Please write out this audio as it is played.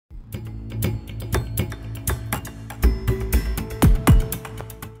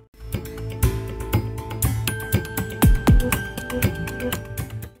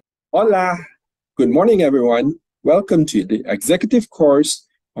Hola, good morning everyone. Welcome to the executive course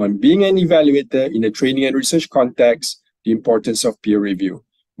on being an evaluator in a training and research context, the importance of peer review.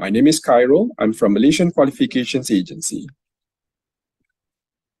 My name is Khairul. I'm from Malaysian Qualifications Agency.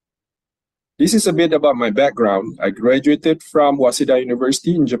 This is a bit about my background. I graduated from Waseda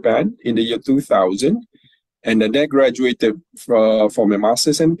University in Japan in the year 2000, and then I graduated for my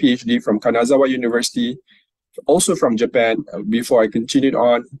master's and PhD from Kanazawa University, also from Japan, before I continued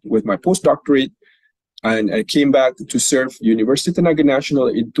on with my postdoctorate. And I came back to serve University Tenaga Nasional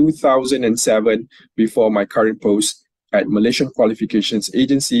in 2007 before my current post at Malaysian Qualifications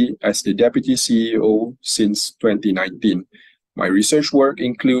Agency as the Deputy CEO since 2019. My research work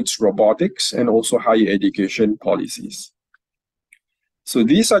includes robotics and also higher education policies. So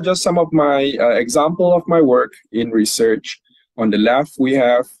these are just some of my example of my work in research. On the left, we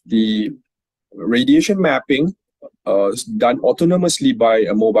have the radiation mapping done autonomously by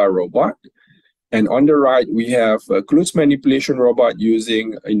a mobile robot. And on the right, we have a clothes manipulation robot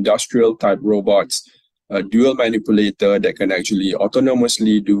using industrial type robots, a dual manipulator that can actually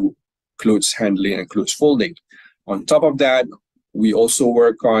autonomously do clothes handling and clothes folding. On top of that, we also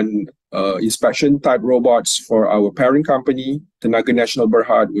work on inspection type robots for our parent company, Tenaga Nasional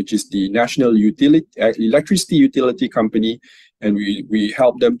Berhad, which is the national electricity utility company. And we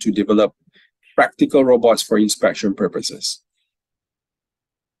help them to develop practical robots for inspection purposes.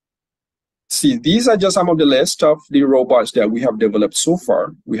 See, these are just some of the list of the robots that we have developed so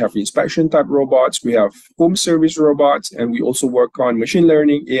far. We have inspection type robots, we have home service robots, and we also work on machine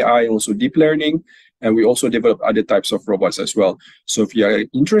learning, AI, and also deep learning. And we also develop other types of robots as well. So if you are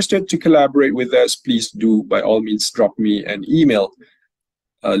interested to collaborate with us, please do, by all means, drop me an email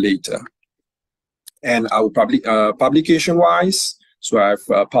later. And our publication-wise, so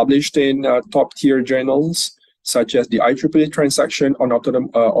I've published in top-tier journals, such as the IEEE Transaction on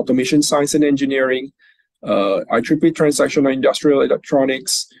Automation Science and Engineering, IEEE Transaction on Industrial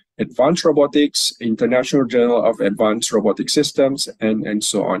Electronics, Advanced Robotics, International Journal of Advanced Robotic Systems, and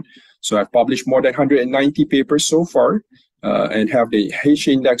so on. So I've published more than 190 papers so far and have the H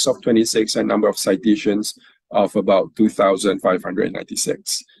index of 26 and number of citations of about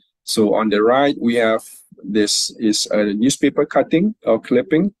 2,596. So on the right, we have, this is a newspaper cutting or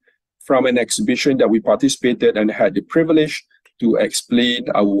clipping from an exhibition that we participated and had the privilege to explain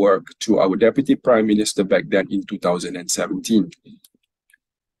our work to our Deputy Prime Minister back then in 2017.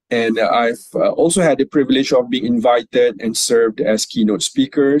 And I've also had the privilege of being invited and served as keynote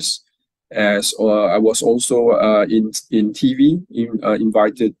speakers, as I was also in TV,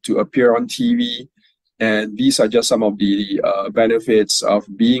 invited to appear on TV. And these are just some of the benefits of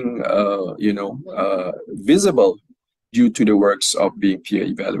being, visible due to the works of being peer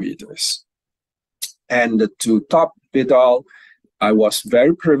evaluators. And to top it all, I was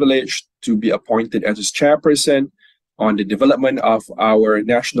very privileged to be appointed as chairperson on the development of our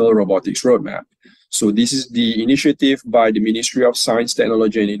National Robotics Roadmap. So this is the initiative by the Ministry of Science,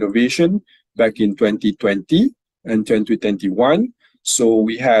 Technology and Innovation back in 2020 and 2021. So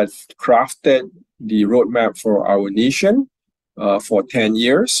we had crafted the roadmap for our nation for 10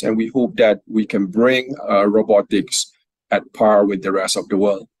 years, and we hope that we can bring robotics at par with the rest of the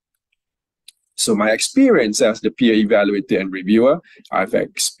world. So my experience as the peer evaluator and reviewer, I've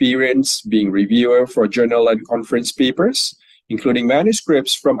experienced being reviewer for journal and conference papers, including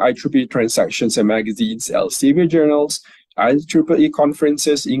manuscripts from IEEE Transactions and Magazines, Elsevier journals, IEEE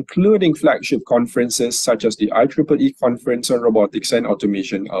conferences, including flagship conferences such as the IEEE Conference on Robotics and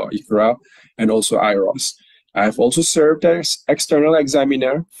Automation, or ICRA, and also IROS. I've also served as external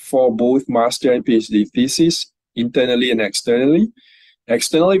examiner for both master and PhD theses, internally and externally.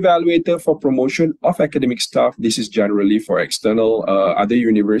 External evaluator for promotion of academic staff. This is generally for external other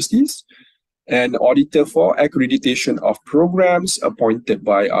universities. And auditor for accreditation of programs appointed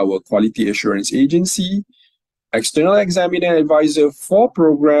by our quality assurance agency. External examiner advisor for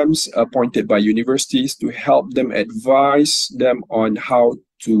programs appointed by universities to help them advise them on how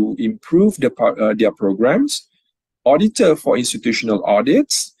to improve their programs. Auditor for institutional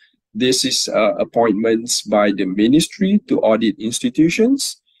audits. This is appointments by the ministry to audit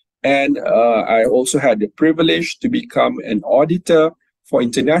institutions. And I also had the privilege to become an auditor for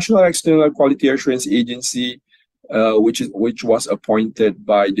International External Quality Assurance Agency, which was appointed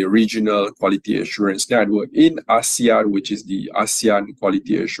by the Regional Quality Assurance Network in ASEAN, which is the ASEAN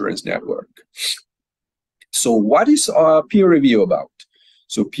Quality Assurance Network. So what is peer review about?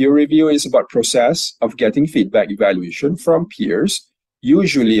 So peer review is about process of getting feedback evaluation from peers,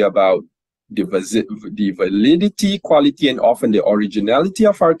 usually about the validity, quality, and often the originality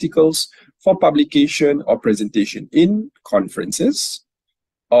of articles for publication or presentation in conferences,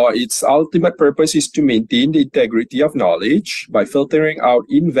 its ultimate purpose is to maintain the integrity of knowledge by filtering out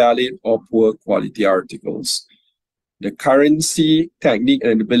invalid or poor quality articles. The currency, technique,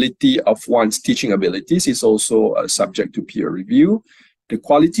 and ability of one's teaching abilities is also subject to peer review. The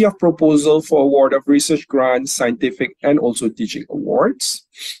quality of proposal for award of research grants, scientific, and also teaching awards.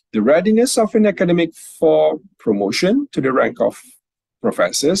 The readiness of an academic for promotion to the rank of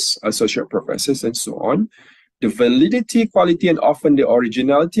professors, associate professors, and so on. The validity, quality, and often the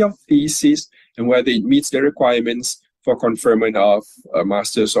originality of thesis, and whether it meets the requirements for conferment of a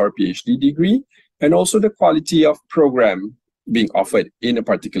master's or PhD degree, and also the quality of program being offered in a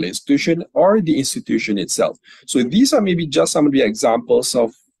particular institution or the institution itself. So these are maybe just some of the examples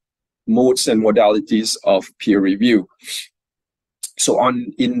of modes and modalities of peer review. So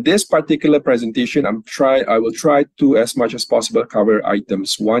in this particular presentation, I will try to, as much as possible, cover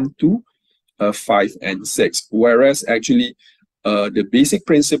items 1, 2, 5, and 6. Whereas actually the basic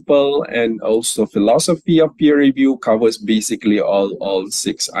principle and also philosophy of peer review covers basically all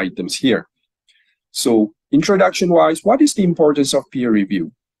 6 items here. So introduction-wise, what is the importance of peer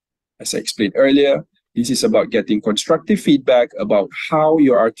review? As I explained earlier, this is about getting constructive feedback about how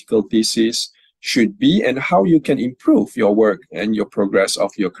your article thesis should be and how you can improve your work and your progress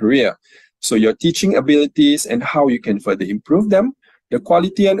of your career. So your teaching abilities and how you can further improve them, the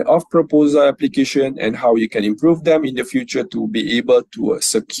quality of proposal application and how you can improve them in the future to be able to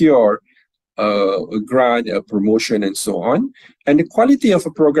secure a grant, a promotion, and so on, and the quality of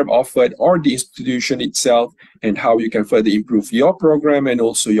a program offered or the institution itself and how you can further improve your program and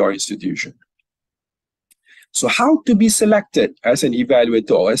also your institution. So how to be selected as an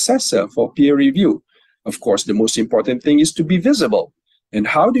evaluator or assessor for peer review? Of course, the most important thing is to be visible. And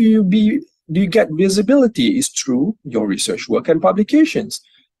how do you get visibility? Is through your research work and publications,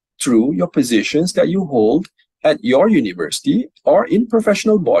 through your positions that you hold at your university or in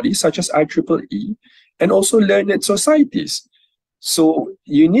professional bodies such as IEEE and also learned societies. So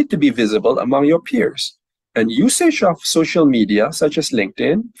you need to be visible among your peers. And usage of social media such as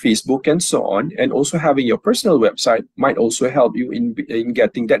LinkedIn, Facebook, and so on, and also having your personal website might also help you in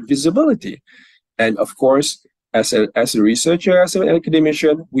getting that visibility. And of course, as a researcher, as an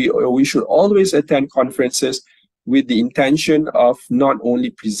academician, we should always attend conferences with the intention of not only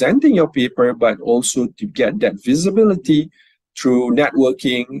presenting your paper, but also to get that visibility through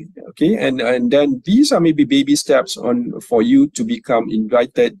networking, okay? And then these are maybe baby steps for you to become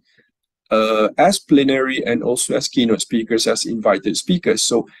invited as plenary and also as keynote speakers, as invited speakers.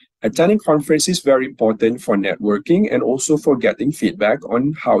 So attending conference is very important for networking and also for getting feedback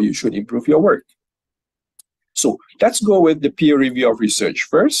on how you should improve your work. So let's go with the peer review of research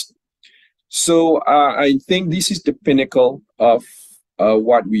first. So I think this is the pinnacle of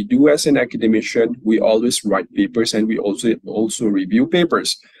what we do as an academician. We always write papers and we also review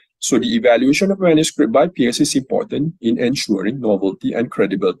papers. So the evaluation of manuscript by peers is important in ensuring novelty and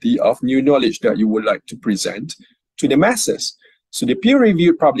credibility of new knowledge that you would like to present to the masses. So the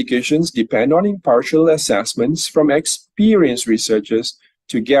peer-reviewed publications depend on impartial assessments from experienced researchers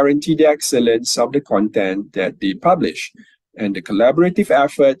to guarantee the excellence of the content that they publish. And the collaborative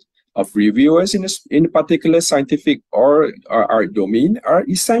effort of reviewers in a particular scientific or art domain are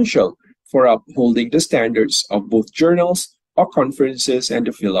essential for upholding the standards of both journals or conferences and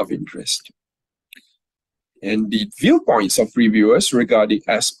the field of interest. And the viewpoints of reviewers regarding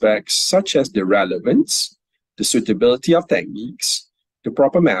aspects such as the relevance, the suitability of techniques, the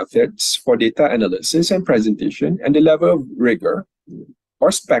proper methods for data analysis and presentation, and the level of rigor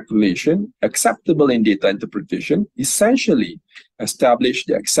or speculation acceptable in data interpretation essentially establish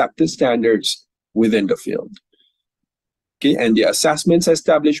the accepted standards within the field. Okay, and the assessments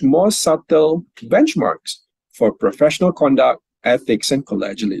establish more subtle benchmarks for professional conduct, ethics, and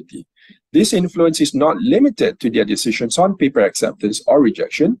collegiality. This influence is not limited to their decisions on paper acceptance or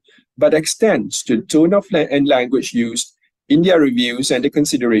rejection, but extends to the tone of and language used in their reviews and the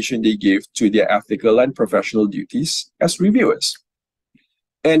consideration they give to their ethical and professional duties as reviewers.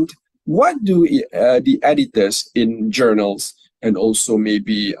 And what do the editors in journals and also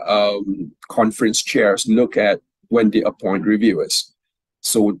maybe conference chairs look at when they appoint reviewers?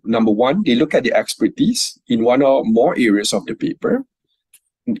 So number one, they look at the expertise in one or more areas of the paper.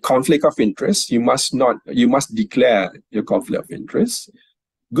 Conflict of interest, you must declare your conflict of interest.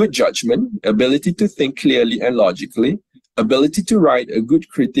 Good judgment, ability to think clearly and logically, ability to write a good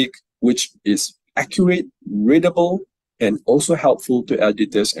critique which is accurate, readable, and also helpful to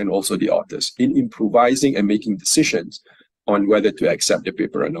editors and also the authors in improvising and making decisions on whether to accept the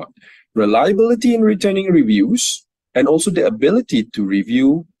paper or not. Reliability in returning reviews, and also the ability to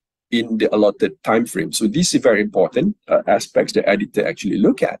review in the allotted time frame. So these are very important aspects the editor actually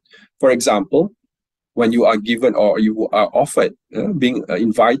look at. For example, when you are given or you are offered being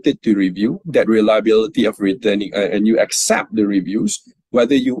invited to review, that reliability of returning and you accept the reviews,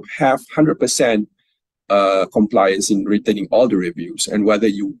 whether you have 100% compliance in returning all the reviews, and whether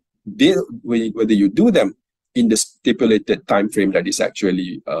you do them in the stipulated time frame that is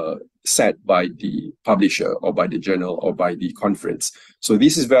actually set by the publisher or by the journal or by the conference. So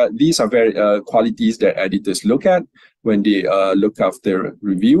these are very qualities that editors look at when they look after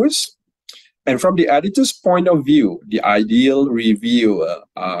reviewers. And from the editor's point of view, the ideal reviewer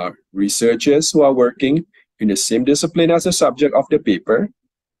are researchers who are working in the same discipline as the subject of the paper,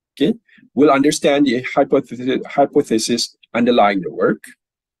 okay, will understand the hypothesis underlying the work,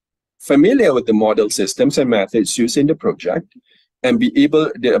 familiar with the model systems and methods used in the project, and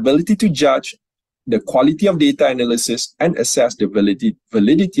the ability to judge the quality of data analysis and assess the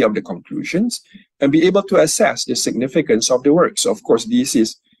validity of the conclusions, and be able to assess the significance of the work. So of course, this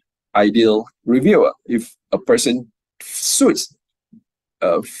is ideal reviewer. If a person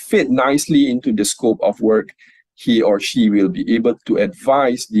fit nicely into the scope of work, he or she will be able to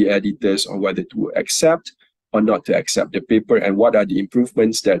advise the editors on whether to accept or not to accept the paper, and what are the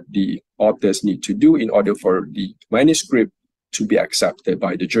improvements that the authors need to do in order for the manuscript to be accepted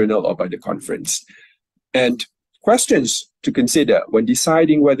by the journal or by the conference. And questions to consider when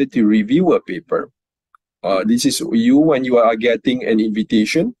deciding whether to review a paper. This is you when you are getting an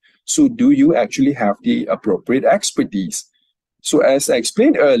invitation. So do you actually have the appropriate expertise? So as I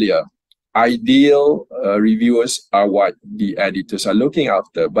explained earlier, ideal reviewers are what the editors are looking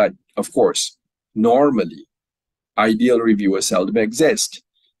after. But of course, normally, ideal reviewers seldom exist.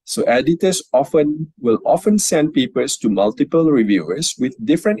 So editors will often send papers to multiple reviewers with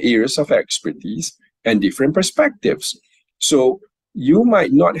different areas of expertise and different perspectives. So you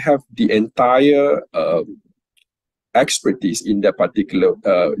might not have the entire expertise in that particular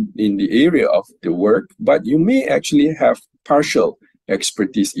in the area of the work, but you may actually have partial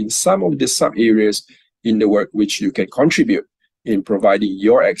expertise in some of the sub areas in the work which you can contribute in providing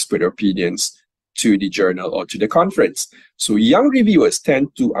your expert opinions to the journal or to the conference. So young reviewers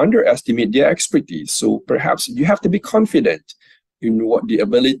tend to underestimate their expertise. So perhaps you have to be confident in what the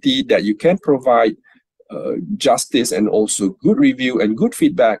ability that you can provide justice and also good review and good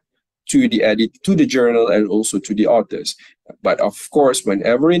feedback to the journal and also to the authors. But of course,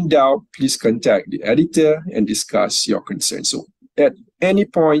 whenever in doubt, please contact the editor and discuss your concerns. So at any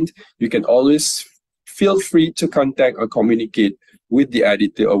point, you can always feel free to contact or communicate with the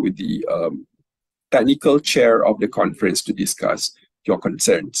editor or with the technical chair of the conference to discuss your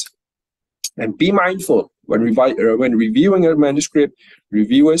concerns. And be mindful when reviewing a manuscript,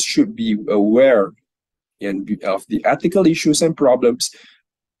 reviewers should be aware of the ethical issues and problems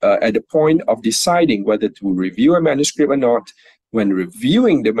at the point of deciding whether to review a manuscript or not, when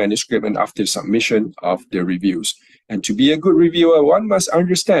reviewing the manuscript and after submission of the reviews. And to be a good reviewer, one must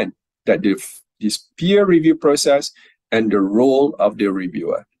understand that this peer review process and the role of the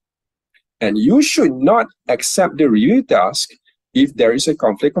reviewer. And you should not accept the review task if there is a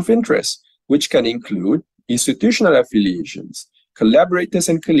conflict of interest, which can include institutional affiliations, collaborators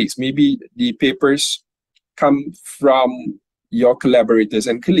and colleagues. Maybe the papers come from your collaborators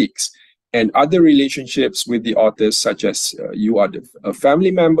and colleagues, and other relationships with the authors, such as you are a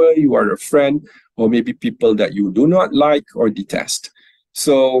family member, you are a friend, or maybe people that you do not like or detest.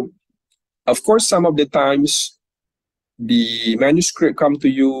 So, of course, some of the times, the manuscript come to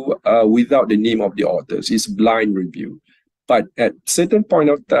you without the name of the authors. It's blind review. But at certain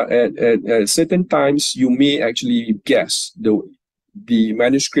certain times, you may actually guess the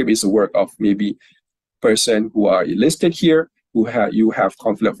manuscript is a work of maybe person who are listed here, you have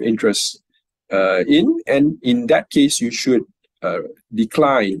conflict of interest in, and in that case, you should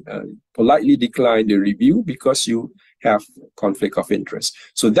politely decline the review because you have conflict of interest.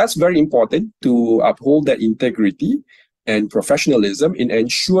 So that's very important to uphold that integrity and professionalism in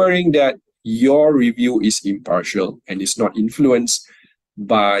ensuring that your review is impartial and is not influenced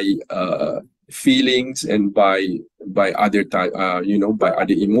by feelings and by other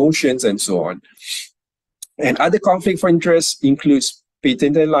emotions and so on. And other conflict of interest includes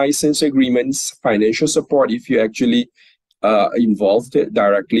patent and license agreements, financial support if you actually involved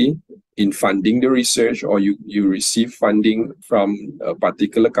directly in funding the research, or you receive funding from a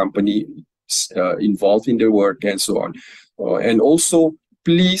particular company involved in the work, and so on. And also,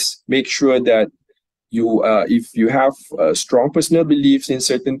 please make sure that you, if you have strong personal beliefs in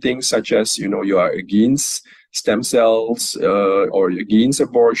certain things, such as you are against stem cells or against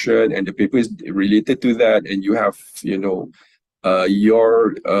abortion, and the paper is related to that, and you have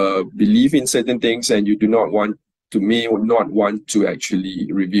your belief in certain things, and you do not want to, may not want to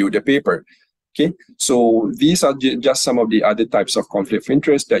actually review the paper. Okay, so these are just some of the other types of conflict of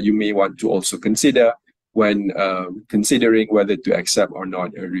interest that you may want to also consider when considering whether to accept or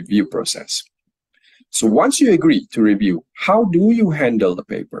not a review process. So once you agree to review, how do you handle the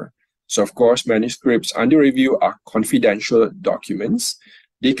paper? So of course, manuscripts under review are confidential documents.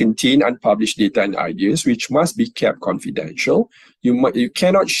 They contain unpublished data and ideas which must be kept confidential. You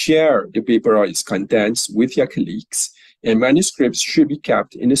cannot share the paper or its contents with your colleagues, and manuscripts should be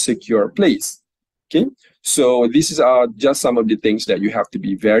kept in a secure place. Okay, so this is just some of the things that you have to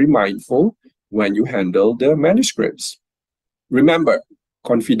be very mindful when you handle the manuscripts. Remember,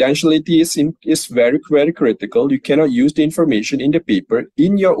 confidentiality is very, very critical. You cannot use the information in the paper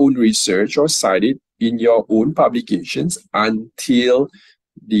in your own research or cite it in your own publications until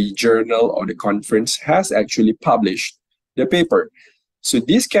the journal or the conference has actually published the paper. So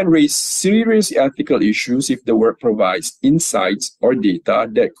this can raise serious ethical issues if the work provides insights or data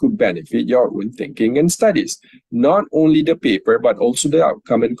that could benefit your own thinking and studies. Not only the paper, but also the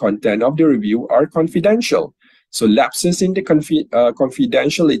outcome and content of the review are confidential. So lapses in the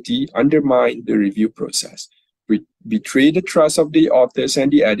confidentiality undermine the review process, betray the trust of the authors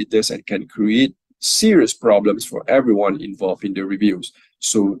and the editors, and can create serious problems for everyone involved in the reviews.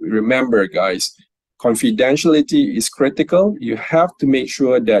 So remember, guys, confidentiality is critical. You have to make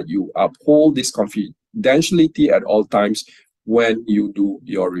sure that you uphold this confidentiality at all times when you do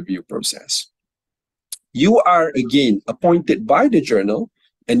your review process. You are, again, appointed by the journal,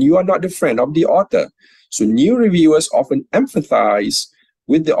 and you are not the friend of the author. So new reviewers often empathize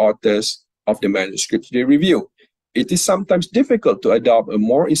with the authors of the manuscripts they review. It is sometimes difficult to adopt a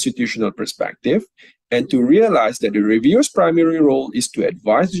more institutional perspective and to realize that the reviewer's primary role is to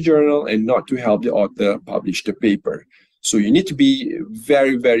advise the journal and not to help the author publish the paper. So you need to be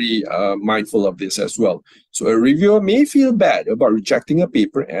very, very mindful of this as well. So a reviewer may feel bad about rejecting a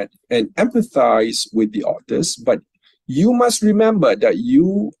paper and empathize with the authors, but you must remember that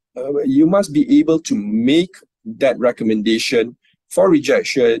you must be able to make that recommendation for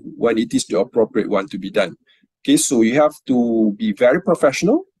rejection when it is the appropriate one to be done. Okay, so you have to be very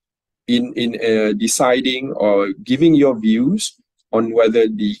professional in deciding or giving your views on whether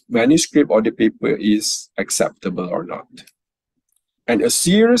the manuscript or the paper is acceptable or not. And a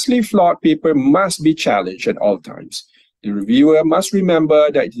seriously flawed paper must be challenged at all times. The reviewer must remember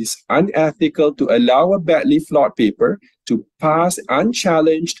that it is unethical to allow a badly flawed paper to pass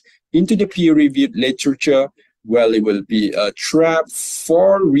unchallenged into the peer-reviewed literature. Well, it will be a trap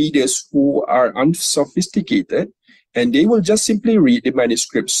for readers who are unsophisticated, and they will just simply read the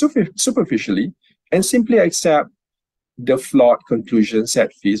manuscript superficially and simply accept the flawed conclusions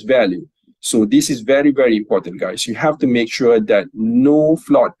at face value. So this is very, very important, guys. You have to make sure that no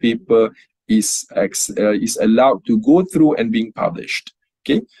flawed paper is allowed to go through and being published.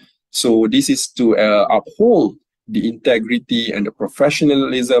 Okay, so this is to uphold the integrity and the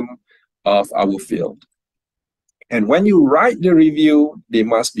professionalism of our field. And when you write the review, they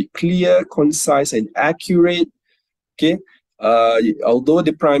must be clear, concise, and accurate. Okay, although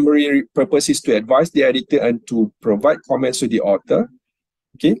the primary purpose is to advise the editor and to provide comments to the author.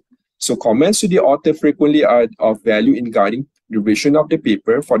 Okay, so comments to the author frequently are of value in guiding revision of the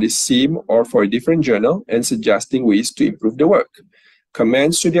paper for the same or for a different journal and suggesting ways to improve the work.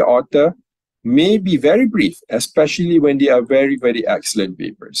 Comments to the author may be very brief, especially when they are very, very excellent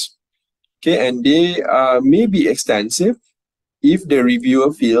papers. Okay, and they may be extensive if the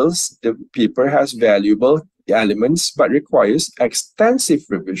reviewer feels the paper has valuable elements but requires extensive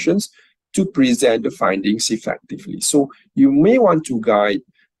revisions to present the findings effectively. So you may want to guide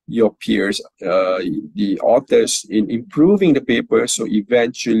your peers, the authors, in improving the paper so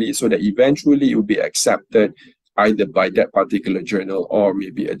that eventually it will be accepted either by that particular journal or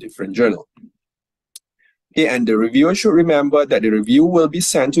maybe a different journal. Okay, and the reviewer should remember that the review will be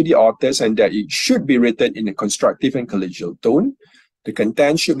sent to the authors and that it should be written in a constructive and collegial tone. The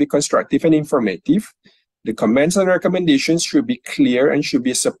content should be constructive and informative. The comments and recommendations should be clear and should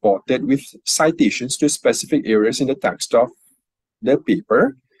be supported with citations to specific areas in the text of the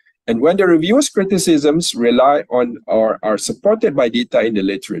paper. And when the reviewer's criticisms rely on or are supported by data in the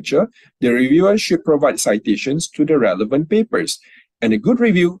literature, the reviewer should provide citations to the relevant papers. And a good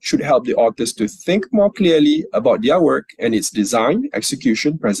review should help the authors to think more clearly about their work and its design,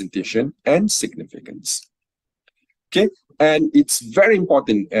 execution, presentation, and significance. Okay, and it's very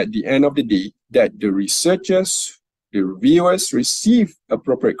important at the end of the day that the researchers, the reviewers receive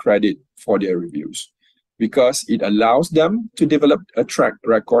appropriate credit for their reviews, because it allows them to develop a track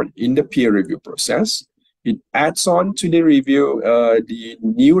record in the peer review process. It adds on to the review, the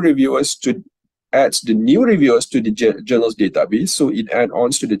new reviewers to adds the new reviewers to the journal's database. So it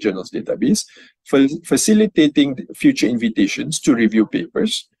adds to the journal's database, facilitating future invitations to review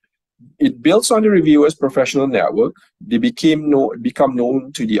papers. It builds on the reviewers' professional network. They become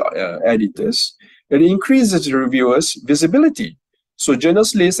known to the editors. It increases the reviewers' visibility. So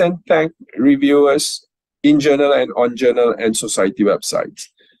journals list and thank reviewers in journal and on journal and society websites.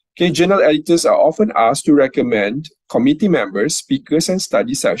 Okay, journal editors are often asked to recommend committee members, speakers, and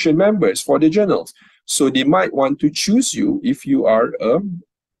study session members for the journals. So they might want to choose you if you are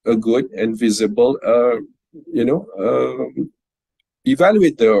a good and visible,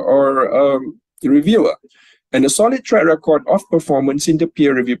 evaluator or reviewer. And a solid track record of performance in the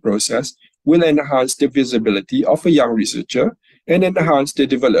peer review process will enhance the visibility of a young researcher and enhance the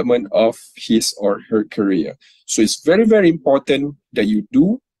development of his or her career. So it's very, very important that you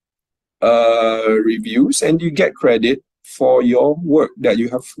do reviews and you get credit for your work that you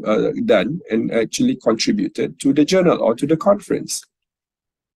have done and actually contributed to the journal or to the conference.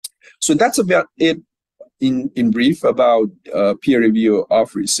 So that's about it in brief about peer review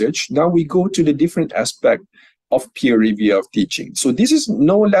of research. Now we go to the different aspect of peer review of teaching. So this is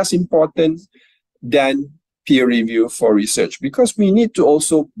no less important than peer review for research, because we need to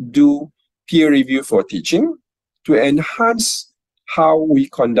also do peer review for teaching to enhance how we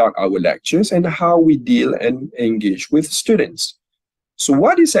conduct our lectures and how we deal and engage with students. So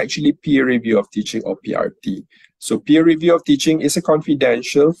what is actually peer review of teaching, or PRT? So peer review of teaching is a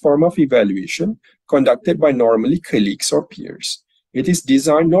confidential form of evaluation conducted by normally colleagues or peers. It is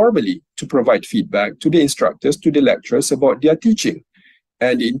designed normally to provide feedback to the instructors, to the lecturers about their teaching.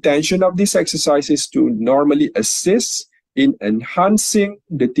 And the intention of this exercise is to normally assist in enhancing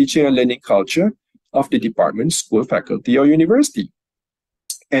the teaching and learning culture of the department, school, faculty, or university.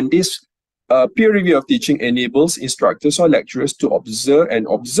 And this peer review of teaching enables instructors or lecturers to observe and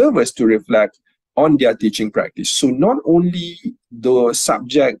observers to reflect on their teaching practice. So not only the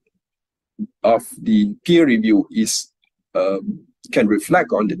subject of the peer review is can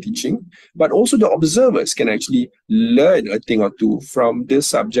reflect on the teaching, but also the observers can actually learn a thing or two from the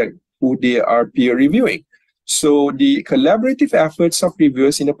subject who they are peer reviewing. So the collaborative efforts of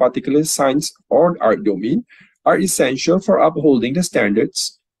reviewers in a particular science or art domain are essential for upholding the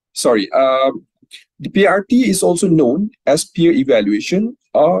standards. The PRT is also known as peer evaluation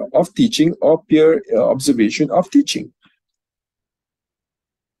of teaching or peer observation of teaching.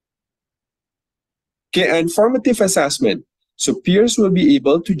 Okay, and formative assessment. So peers will be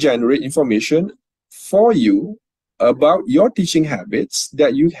able to generate information for you about your teaching habits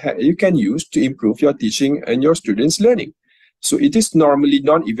that you can use to improve your teaching and your students' learning. So it is normally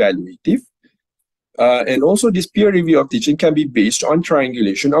non-evaluative. And also this peer review of teaching can be based on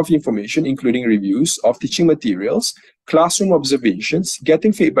triangulation of information, including reviews of teaching materials, classroom observations,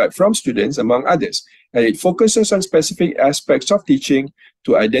 getting feedback from students, among others. And it focuses on specific aspects of teaching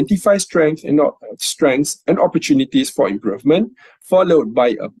to identify strengths and opportunities for improvement, followed by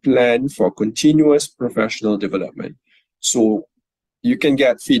a plan for continuous professional development. So you can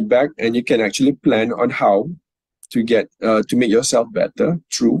get feedback and you can actually plan on how to get to make yourself better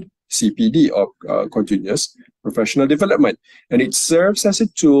through CPD, or continuous professional development. And it serves as a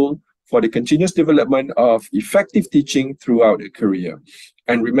tool for the continuous development of effective teaching throughout a career.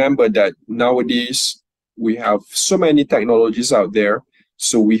 And remember that nowadays we have so many technologies out there,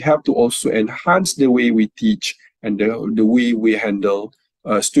 so we have to also enhance the way we teach and the way we handle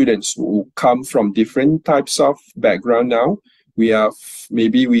students who come from different types of background now. We are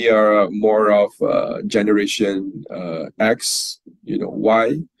more of generation X,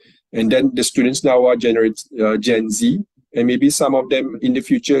 Y, and then the students now are Gen Z, and maybe some of them in the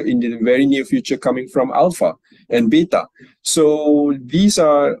future, in the very near future, coming from Alpha and Beta. So these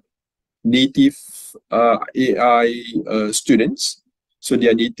are native AI students. So they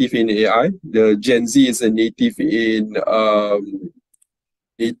are native in AI. The Gen Z is a native in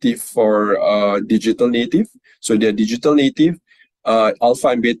digital native. So they are digital native. Alpha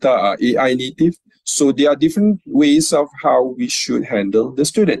and Beta are AI native. So there are different ways of how we should handle the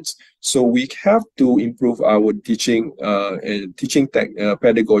students. So we have to improve our teaching and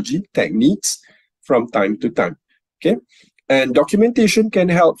pedagogy techniques from time to time. Okay, and documentation can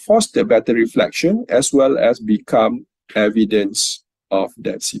help foster better reflection as well as become evidence of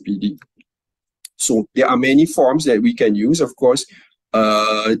that CPD. So there are many forms that we can use. Of course,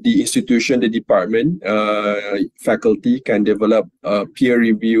 the institution, the department, faculty can develop a peer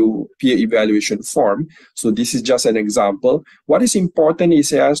evaluation form. So this is just an example. What is important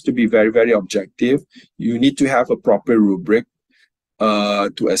is it has to be very, very objective. You need to have a proper rubric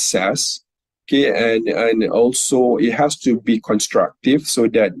to assess. Okay, and also it has to be constructive so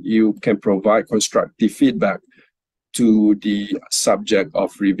that you can provide constructive feedback to the subject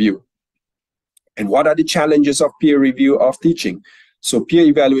of review. And what are the challenges of peer review of teaching? So peer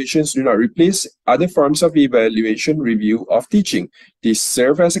evaluations do not replace other forms of evaluation review of teaching. They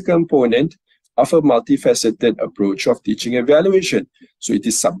serve as a component of a multifaceted approach of teaching evaluation. So it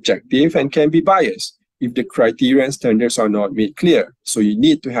is subjective and can be biased if the criteria and standards are not made clear. So you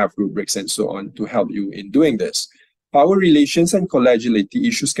need to have rubrics and so on to help you in doing this. Power relations and collegiality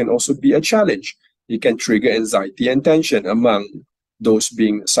issues can also be a challenge. It can trigger anxiety and tension among those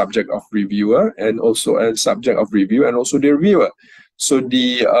being subject of reviewer and also a subject of review and also the reviewer. So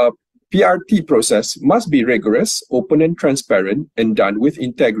the PRT process must be rigorous, open and transparent, and done with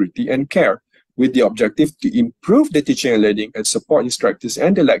integrity and care, with the objective to improve the teaching and learning and support instructors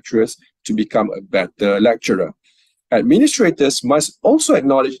and the lecturers to become a better lecturer. Administrators must also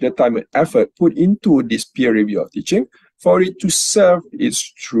acknowledge the time and effort put into this peer review of teaching for it to serve its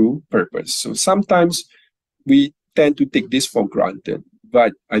true purpose. So sometimes we tend to take this for granted,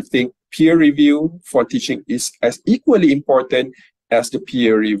 but I think peer review for teaching is as equally important as the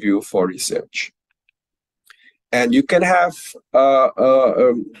peer review for research. And you can have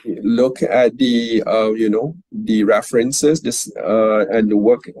look at the the references, and the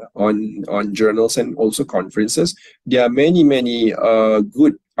work on journals and also conferences. There are many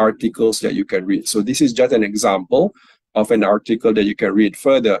good articles that you can read. So this is just an example of an article that you can read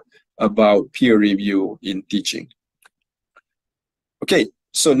further about peer review in teaching. Okay,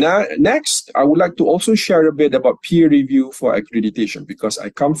 so now next, I would like to also share a bit about peer review for accreditation, because I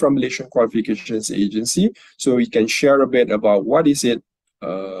come from Malaysian Qualifications Agency, so we can share a bit about what is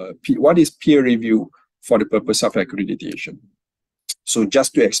peer review for the purpose of accreditation. So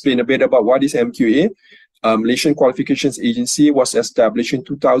just to explain a bit about what is MQA, Malaysian Qualifications Agency was established in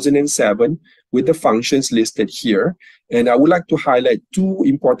 2007 with the functions listed here. And I would like to highlight two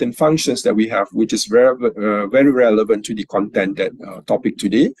important functions that we have, which is very relevant to the content that topic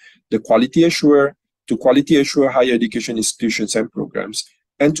today: the quality assure, to quality assure higher education institutions and programs,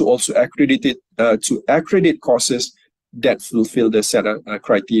 and to also accredit courses that fulfill the set of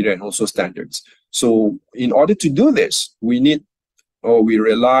criteria and also standards. So in order to do this, we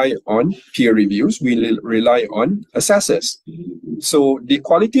rely on peer reviews, we rely on assessors. So the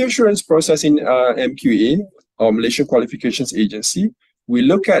quality assurance process in MQA, or Malaysian Qualifications Agency, we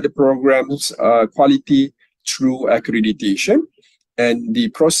look at the program's quality through accreditation. And the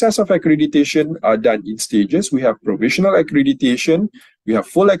process of accreditation are done in stages. We have provisional accreditation, we have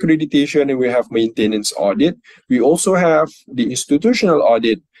full accreditation, and we have maintenance audit. We also have the institutional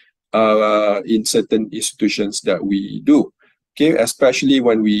audit in certain institutions that we do. Okay, especially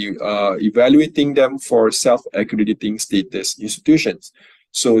when we evaluating them for self-accrediting status institutions.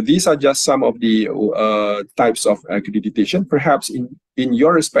 So these are just some of the types of accreditation. Perhaps in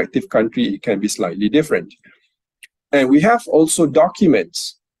your respective country, it can be slightly different. And we have also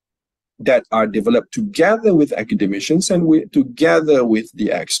documents that are developed together with academicians and together with the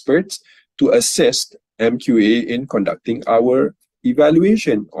experts to assist MQA in conducting our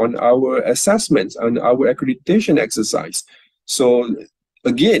evaluation, on our assessments, on our accreditation exercise. So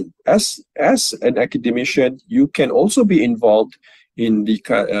again, as an academician, you can also be involved in the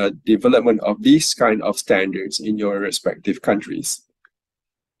development of these kind of standards in your respective countries.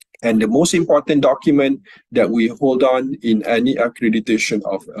 And the most important document that we hold on in any accreditation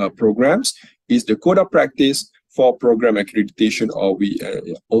of programs is the Code of Practice for Program Accreditation, or we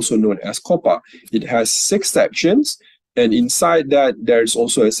also known as COPA. It has 6 sections, and inside that there's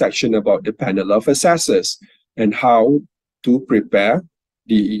also a section about the panel of assessors and how to prepare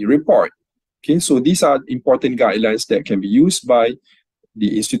the report. Okay, so these are important guidelines that can be used by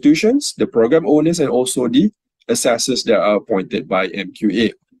the institutions, the program owners, and also the assessors that are appointed by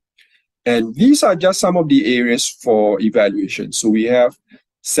MQA. And these are just some of the areas for evaluation. So we have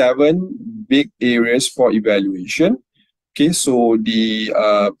 7 big areas for evaluation. Okay, so the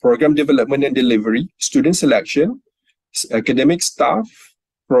program development and delivery, student selection, academic staff,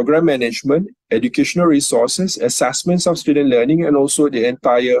 program management, educational resources, assessments of student learning, and also the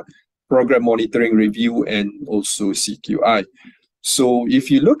entire program monitoring review and also CQI. So if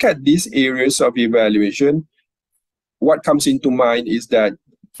you look at these areas of evaluation, what comes into mind is that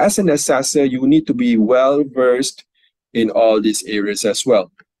as an assessor, you need to be well versed in all these areas as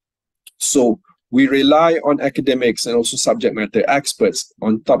well. So we rely on academics and also subject matter experts.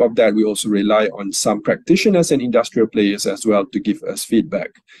 On top of that, we also rely on some practitioners and industrial players as well to give us feedback.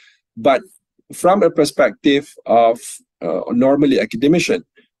 But from a perspective of normally academician,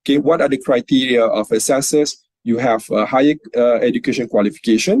 okay, what are the criteria of assessors? You have a higher education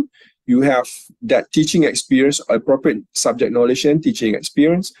qualification, you have that teaching experience, appropriate subject knowledge and teaching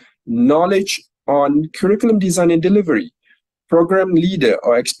experience, knowledge on curriculum design and delivery, program leader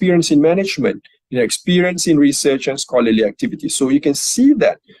or experience in management, experience in research and scholarly activities. So you can see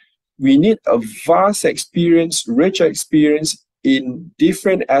that we need a vast experience, rich experience in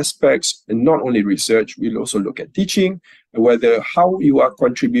different aspects, and not only research. We'll also look at teaching, whether how you are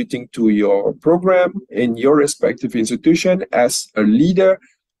contributing to your program in your respective institution as a leader,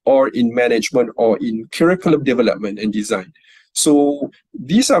 or in management, or in curriculum development and design. So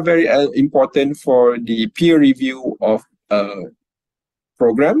these are very important for the peer review of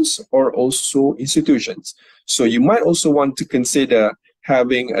programs or also institutions. So you might also want to consider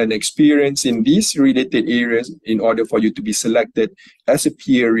having an experience in these related areas in order for you to be selected as a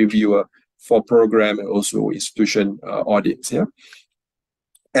peer reviewer for program and also institution audits. Yeah.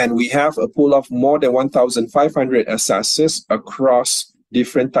 And we have a pool of more than 1,500 assessors across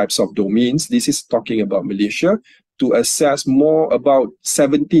different types of domains. This is talking about Malaysia, to assess more about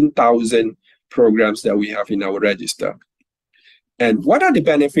 17,000 programs that we have in our register. And what are the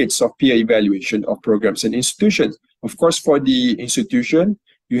benefits of peer evaluation of programs and institutions? Of course, for the institution,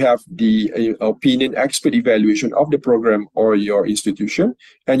 you have the opinion expert evaluation of the program or your institution,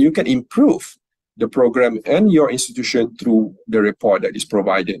 and you can improve the program and your institution through the report that is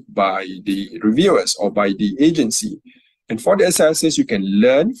provided by the reviewers or by the agency. And for the assessors, you can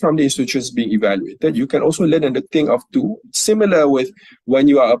learn from the institutions being evaluated. You can also learn and think of two, similar with when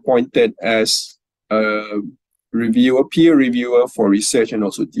you are appointed as a reviewer, peer reviewer for research and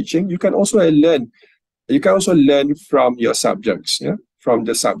also teaching. You can also learn from your subjects, yeah, from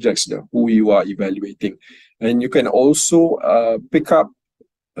the subjects who you are evaluating. And you can also pick up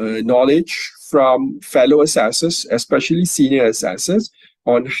knowledge from fellow assessors, especially senior assessors,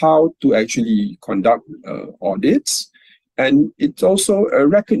 on how to actually conduct audits. And it's also a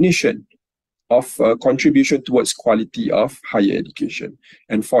recognition of contribution towards quality of higher education.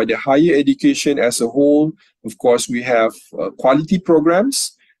 And for the higher education as a whole, of course, we have quality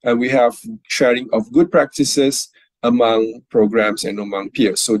programs, and we have sharing of good practices among programs and among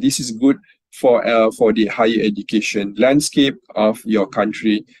peers. So this is good for the higher education landscape of your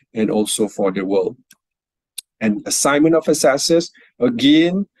country and also for the world. And assignment of assessors,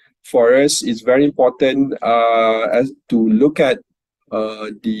 again, for us, it's very important to look at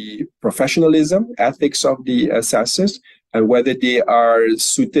the professionalism, ethics of the assessors, and whether they are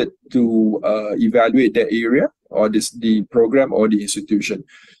suited to evaluate the area or the program or the institution.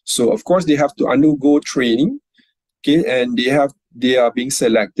 So of course they have to undergo training, okay, and they are being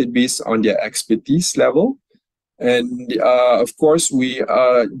selected based on their expertise level. And of course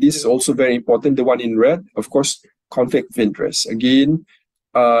this is also very important, the one in red, of course, conflict of interest. Again,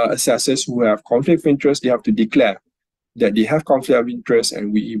 assessors who have conflict of interest, they have to declare that they have conflict of interest,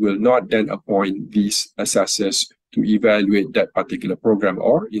 and we will not then appoint these assessors to evaluate that particular program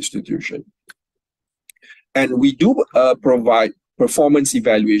or institution. And we do provide performance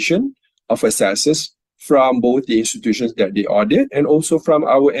evaluation of assessors from both the institutions that they audit and also from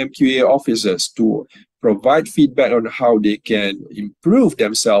our MQA officers to provide feedback on how they can improve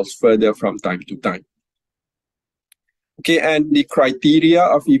themselves further from time to time. Okay, and the criteria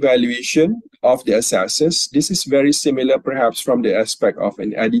of evaluation of the assessors, this is very similar perhaps from the aspect of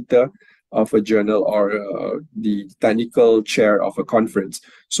an editor of a journal or the technical chair of a conference.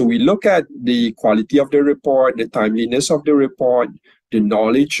 So we look at the quality of the report, the timeliness of the report, the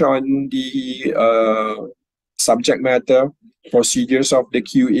knowledge on the subject matter, procedures of the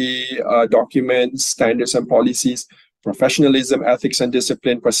QA documents, standards and policies, professionalism, ethics and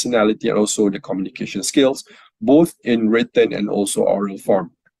discipline, personality, and also the communication skills, both in written and also oral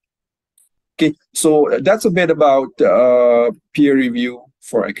form. Okay, so that's a bit about peer review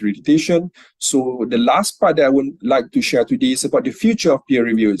for accreditation. So the last part that I would like to share today is about the future of peer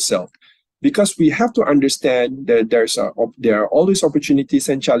review itself, because we have to understand that there are always opportunities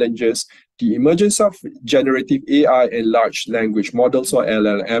and challenges. The emergence of generative AI and large language models, or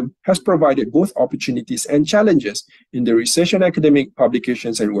LLM, has provided both opportunities and challenges in the research and academic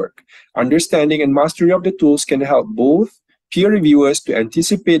publications and work. Understanding and mastery of the tools can help both peer reviewers to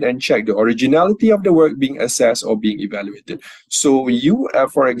anticipate and check the originality of the work being assessed or being evaluated. So you,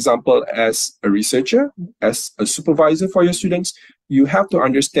 for example, as a researcher, as a supervisor for your students, you have to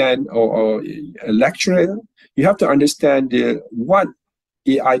understand, or a lecturer, you have to understand what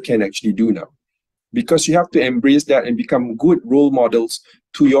AI can actually do now, because you have to embrace that and become good role models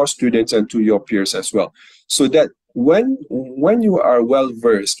to your students and to your peers as well. So that when you are well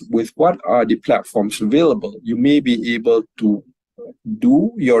versed with what are the platforms available, you may be able to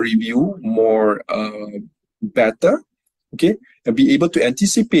do your review more better okay, and be able to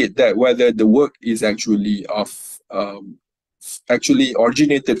anticipate that whether the work is actually actually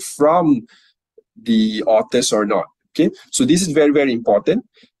originated from the authors or not. Okay, so this is very, very important.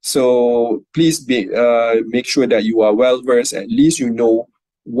 So please make sure that you are well versed. At least you know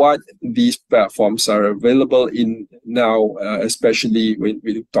what these platforms are available in now, especially when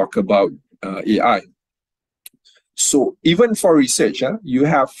we talk about AI. So even for research, you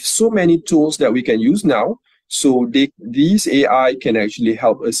have so many tools that we can use now. So these AI can actually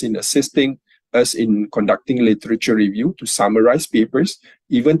help us in assisting us in conducting literature review, to summarize papers,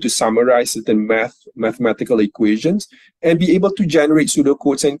 even to summarize certain mathematical equations, and be able to generate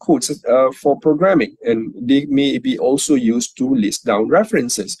pseudocodes and codes for programming. And they may be also used to list down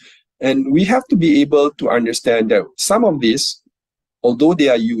references. And we have to be able to understand that some of these, although they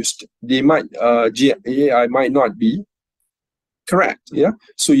are used, they might AI might not be correct. Yeah.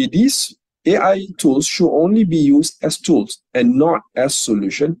 So these AI tools should only be used as tools and not as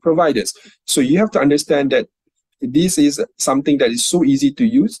solution providers. So you have to understand that this is something that is so easy to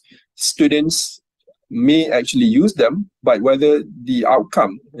use. Students may actually use them, but whether the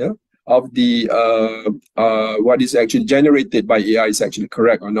outcome of the what is actually generated by AI is actually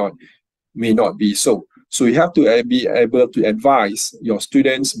correct or not may not be so. So you have to be able to advise your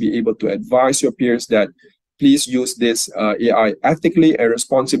students, be able to advise your peers that please use this AI ethically and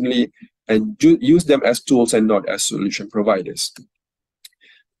responsibly, and use them as tools and not as solution providers.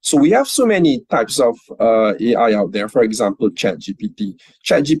 So we have so many types of AI out there. For example, ChatGPT.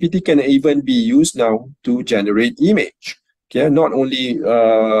 ChatGPT can even be used now to generate image. Okay, not only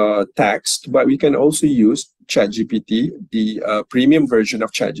text, but we can also use ChatGPT, the premium version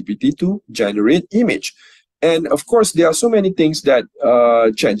of ChatGPT, to generate image. And of course, there are so many things that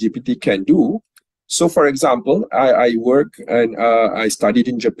ChatGPT can do. So, for example, I work and I studied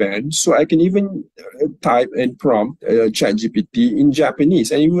in Japan, so I can even type and prompt ChatGPT in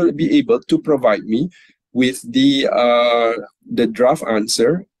Japanese, and it will be able to provide me with the draft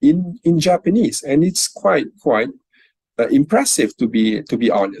answer in Japanese, and it's quite impressive, to be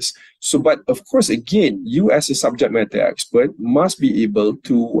honest. So, but of course, again, you as a subject matter expert must be able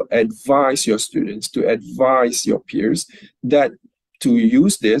to advise your students, to advise your peers that to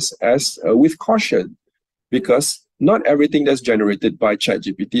use this as with caution, because not everything that's generated by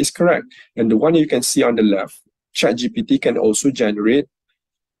ChatGPT is correct. And the one you can see on the left, ChatGPT can also generate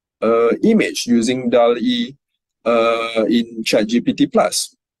image using DALL-E in ChatGPT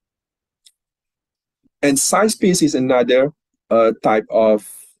Plus. And SciSpace is another type of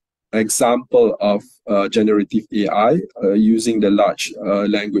example of generative AI using the large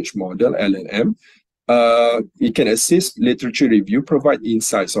language model, LLM. It can assist literature review, provide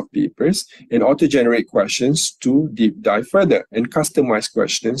insights of papers, and auto-generate questions to deep dive further, and customize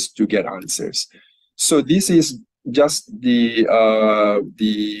questions to get answers. So this is just the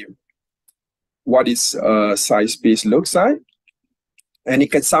what is SciSpace looks like, and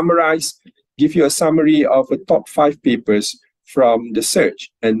it can summarize, give you a summary of the top 5 papers from the search,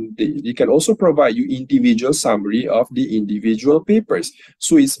 and it can also provide you individual summary of the individual papers.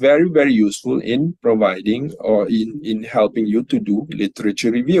 So it's very, very useful in providing or in helping you to do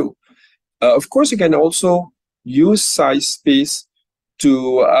literature review. Of course, you can also use SciSpace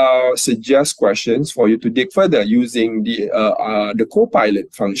to suggest questions for you to dig further using the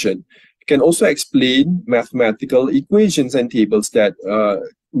Copilot function. It can also explain mathematical equations and tables that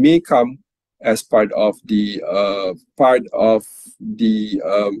may come as part of the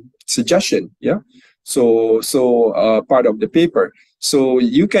suggestion, so part of the paper. So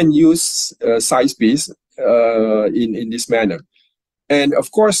you can use SciSpace in this manner. And of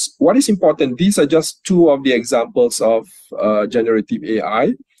course, what is important, these are just 2 of the examples of generative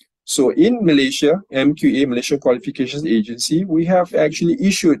AI. So in Malaysia, MQA, Malaysian Qualifications Agency, we have actually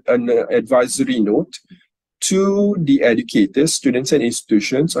issued an advisory note to the educators, students, and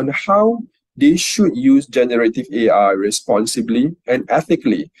institutions on how they should use generative AI responsibly and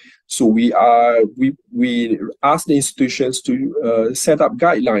ethically. So we ask the institutions to set up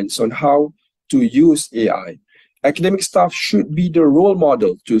guidelines on how to use AI. Academic staff should be the role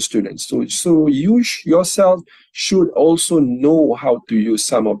model to students. So you yourself should also know how to use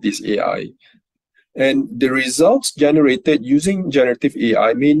some of this AI. And the results generated using generative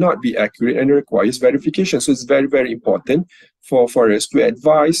AI may not be accurate and requires verification. So it's very, very important for us to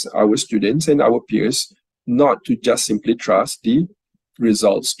advise our students and our peers not to just simply trust the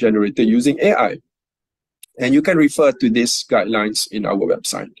results generated using AI. And you can refer to these guidelines in our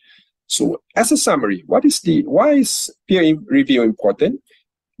website. So as a summary, why is peer review important?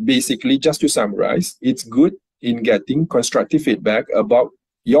 Basically, just to summarize, it's good in getting constructive feedback about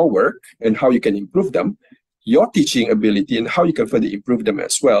your work and how you can improve them. your teaching ability and how you can further improve them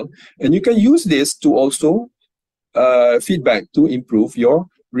as well. And you can use this to also feedback to improve your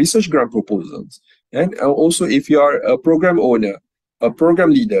research grant proposals. And also, if you are a program owner, a program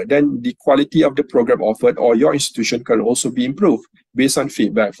leader, then the quality of the program offered or your institution can also be improved based on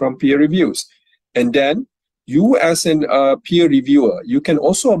feedback from peer reviews. And then you as a peer reviewer, you can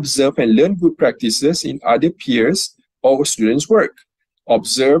also observe and learn good practices in other peers or students' work.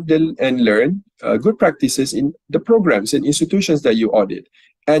 Observe and learn good practices in the programs and institutions that you audit.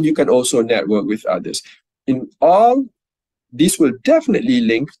 And you can also network with others. In all, this will definitely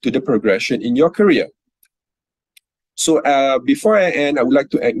link to the progression in your career. So before I end, I would like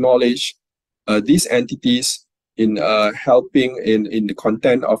to acknowledge these entities in helping in the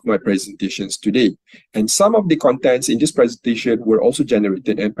content of my presentations today. And some of the contents in this presentation were also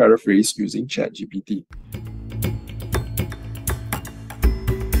generated and paraphrased using ChatGPT.